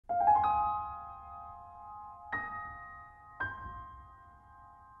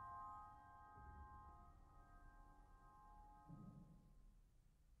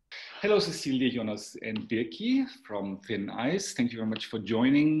Hello, Cecilie, Jónas, and Birkir from Thin Ice. Thank you very much for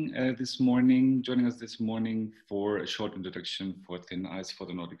joining us this morning for a short introduction for Thin Ice for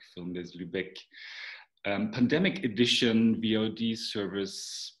the Nordic Film Days Lübeck. Pandemic edition, VOD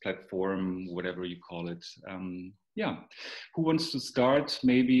service, platform, whatever you call it. Who wants to start?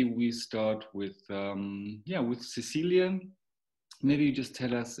 Maybe we start with Cecilie. Maybe you just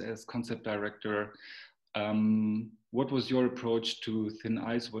tell us as concept director, what was your approach to Thin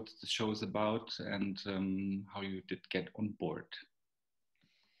Ice, what the show is about, and how you did get on board?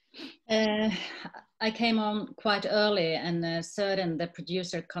 I came on quite early, and Søren, the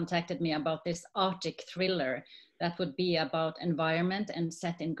producer, contacted me about this Arctic thriller that would be about environment and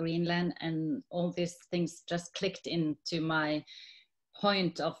set in Greenland, and all these things just clicked into my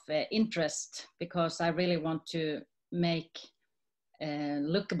point of interest, because I really want to make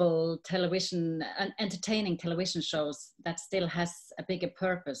lookable television and entertaining television shows that still has a bigger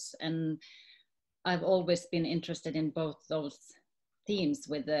purpose. And I've always been interested in both those themes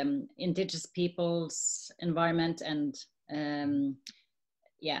with indigenous peoples, environment, and and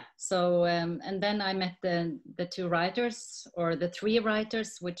then I met the two writers, or the three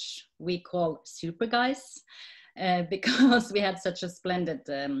writers, which we call super guys, because we had such a splendid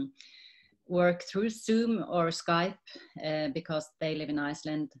work through Zoom or Skype, because they live in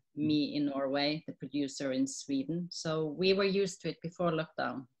Iceland, me in Norway, the producer in Sweden. So we were used to it before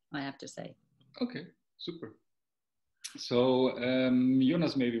lockdown, I have to say. Okay, super. So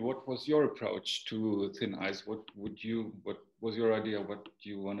Jónas, maybe what was your approach to Thin Ice? What was your idea? What do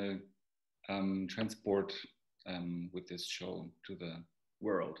you want to transport with this show to the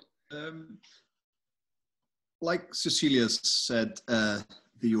world? Like Cecilia said,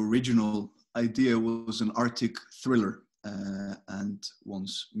 the original idea was an Arctic thriller, and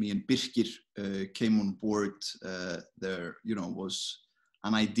once me and Birkir came on board, there was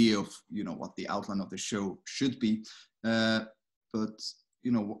an idea of what the outline of the show should be, but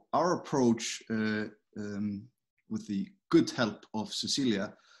our approach, with the good help of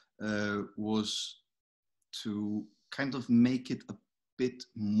Cecilia, was to kind of make it a bit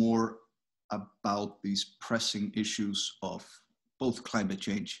more about these pressing issues of both climate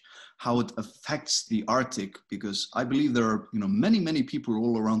change, how it affects the Arctic, because I believe there are many people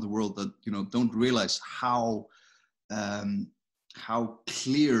all around the world that don't realize how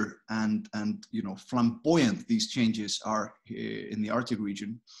clear and flamboyant these changes are in the Arctic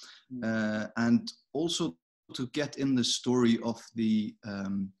region, and also to get in the story of the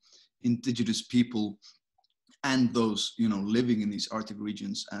indigenous people and those living in these Arctic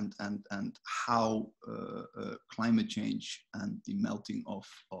regions, and how climate change and the melting of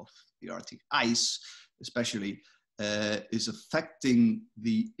the Arctic ice especially is affecting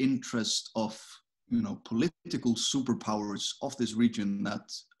the interest of political superpowers of this region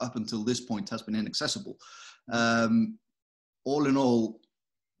that up until this point has been inaccessible. All in all,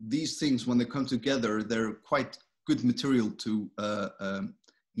 these things, when they come together, they're quite good material to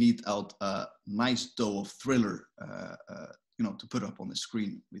knead out a nice dough of thriller, to put up on the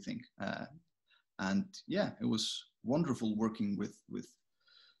screen, we think. And yeah, it was wonderful working with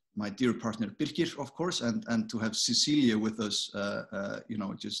my dear partner Birkir, of course, and to have Cecilie with us,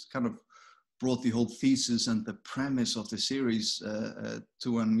 just kind of brought the whole thesis and the premise of the series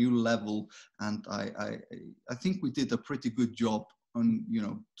to a new level. And I think we did a pretty good job on,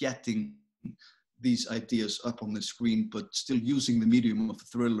 getting these ideas up on the screen, but still using the medium of a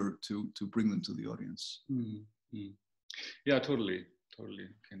thriller to bring them to the audience. Mm-hmm. Yeah, totally.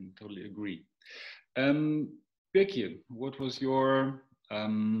 Can totally agree. Birkir, what was your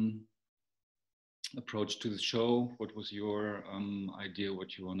approach to the show? What was your idea,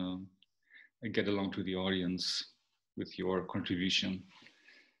 what you want to get along to the audience with your contribution?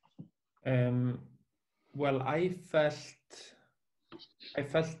 Well, I felt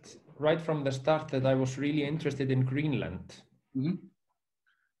right from the start that I was really interested in Greenland,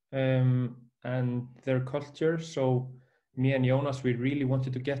 and their culture. So me and Jónas, we really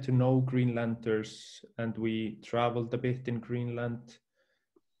wanted to get to know Greenlanders, and we traveled a bit in Greenland,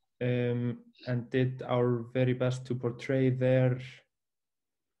 and did our very best to portray their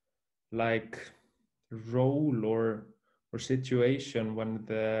role or situation when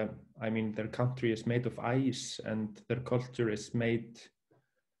their country is made of ice and their culture is made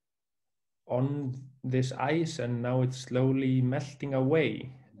on this ice, and now it's slowly melting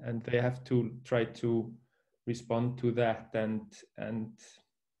away, and they have to try to respond to that and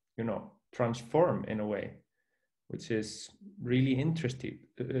transform in a way, which is really interesting.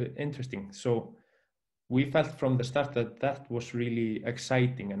 So we felt from the start that was really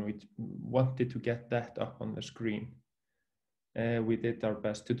exciting, and we wanted to get that up on the screen. We did our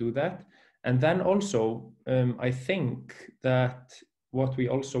best to do that. And then also, I think that what we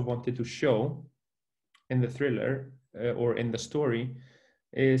also wanted to show in the thriller or in the story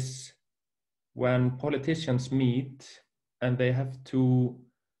is when politicians meet and they have to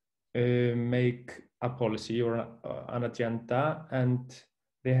make a policy or an agenda, and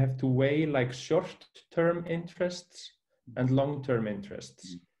they have to weigh like short-term interests and long-term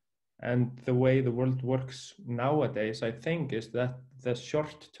interests. And the way the world works nowadays, I think, is that the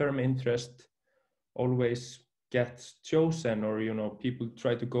short-term interest always gets chosen, or, you know, people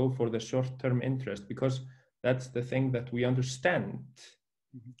try to go for the short-term interest because that's the thing that we understand.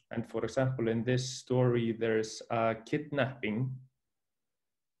 And for example, in this story, there's a kidnapping,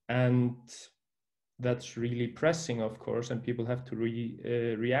 and that's really pressing, of course, and people have to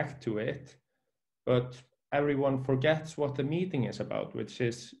react to it. But everyone forgets what the meeting is about, which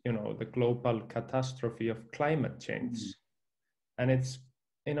is, you know, the global catastrophe of climate change. And it's,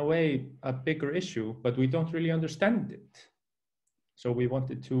 in a way, a bigger issue, but we don't really understand it. So we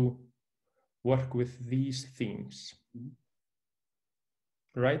wanted to work with these themes.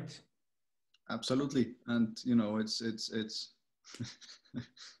 Right? Absolutely. And, you know, it's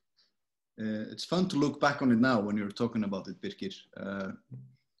it's fun to look back on it now when you're talking about it, Birkir,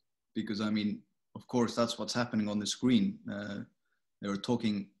 because, I mean, of course, that's what's happening on the screen.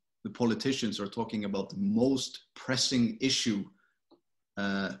 The politicians are talking about the most pressing issue,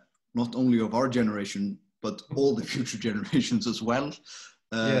 not only of our generation, but all the future generations as well.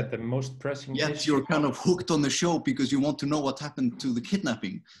 Yeah, the most pressing issue. Yet you're kind of hooked on the show because you want to know what happened to the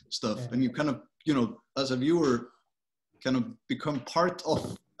kidnapping stuff. Yeah. And you kind of, you know, as a viewer, kind of become part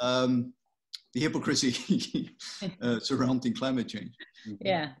of the hypocrisy surrounding climate change.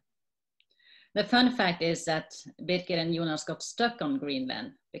 Yeah. The fun fact is that Birkir and Jónas got stuck on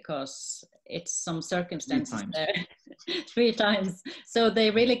Greenland because it's some circumstances there 3 times. So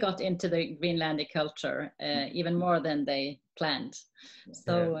they really got into the Greenlandic culture even more than they planned.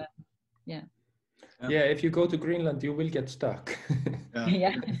 So, yeah. Yeah, if you go to Greenland, you will get stuck.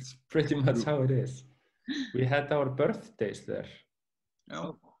 Yeah. It's pretty much how it is. We had our birthdays there.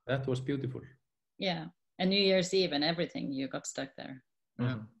 Oh. That was beautiful. Yeah, and New Year's Eve and everything, you got stuck there.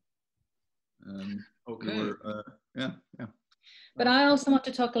 Yeah. Okay. Yeah. But I also want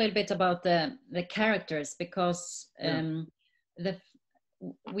to talk a little bit about the characters, because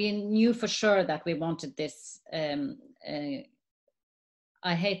we knew for sure that we wanted this.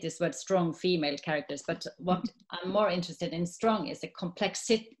 I hate this word, strong female characters, but what I'm more interested in strong is the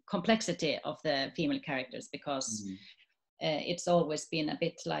complexity of the female characters, because it's always been a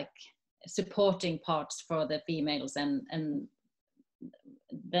bit like supporting parts for the females, and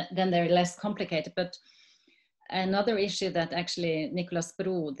then they're less complicated. But another issue that actually Nicolas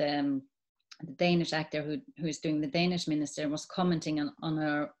Bro, the Danish actor who is doing the Danish minister, was commenting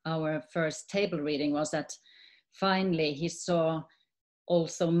on our first table reading, was that finally he saw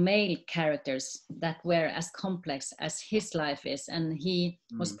also male characters that were as complex as his life is. And he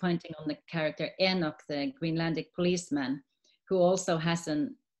was pointing on the character Enoch, the Greenlandic policeman, who also has a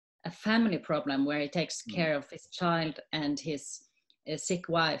family problem where he takes care of his child and his sick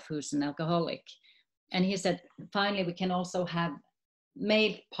wife who's an alcoholic. And he said, finally, we can also have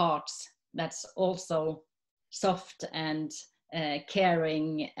male parts that's also soft and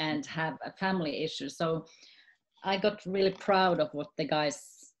caring and have a family issue. So I got really proud of what the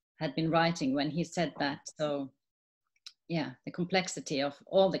guys had been writing when he said that. So yeah, the complexity of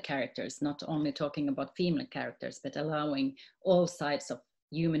all the characters, not only talking about female characters, but allowing all sides of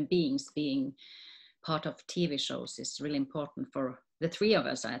human beings being part of TV shows is really important for the 3 of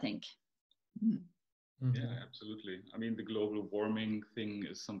us, I think. Yeah, absolutely. I mean, the global warming thing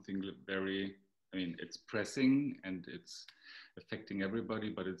is something very, I mean, it's pressing and it's affecting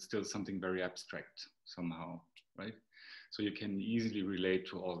everybody, but it's still something very abstract somehow, right? So you can easily relate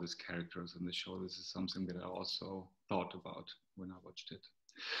to all these characters in the show. This is something that I also thought about when I watched it.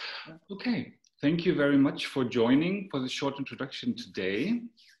 Okay, thank you very much for joining for the short introduction today.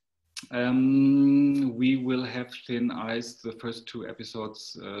 We will have Thin Ice, the first 2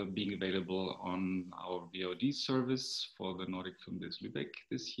 episodes being available on our VOD service for the Nordic Film Days Lübeck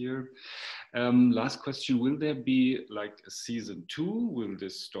this year. Last question, will there be like a season 2? Will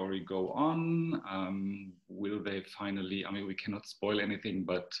this story go on? Will they finally, I mean, we cannot spoil anything,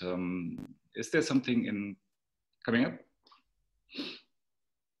 but is there something coming up?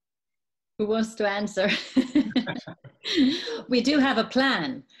 Who wants to answer? We do have a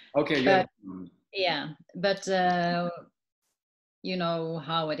plan. Okay, but, but you know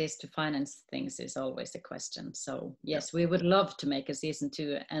how it is to finance things is always a question. So yes, we would love to make a season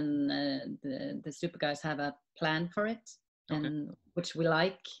 2, and the Super Guys have a plan for it. and which we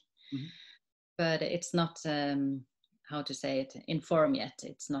like, but it's not, how to say it, in form yet.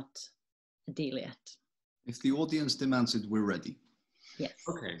 It's not a deal yet. If the audience demands it, we're ready. Yes.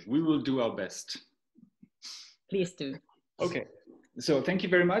 Okay, we will do our best. Please do. Okay, so thank you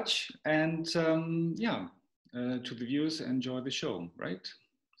very much. And yeah, to the viewers, enjoy the show, right?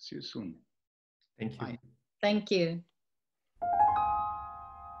 See you soon. Thank you. Bye. Thank you.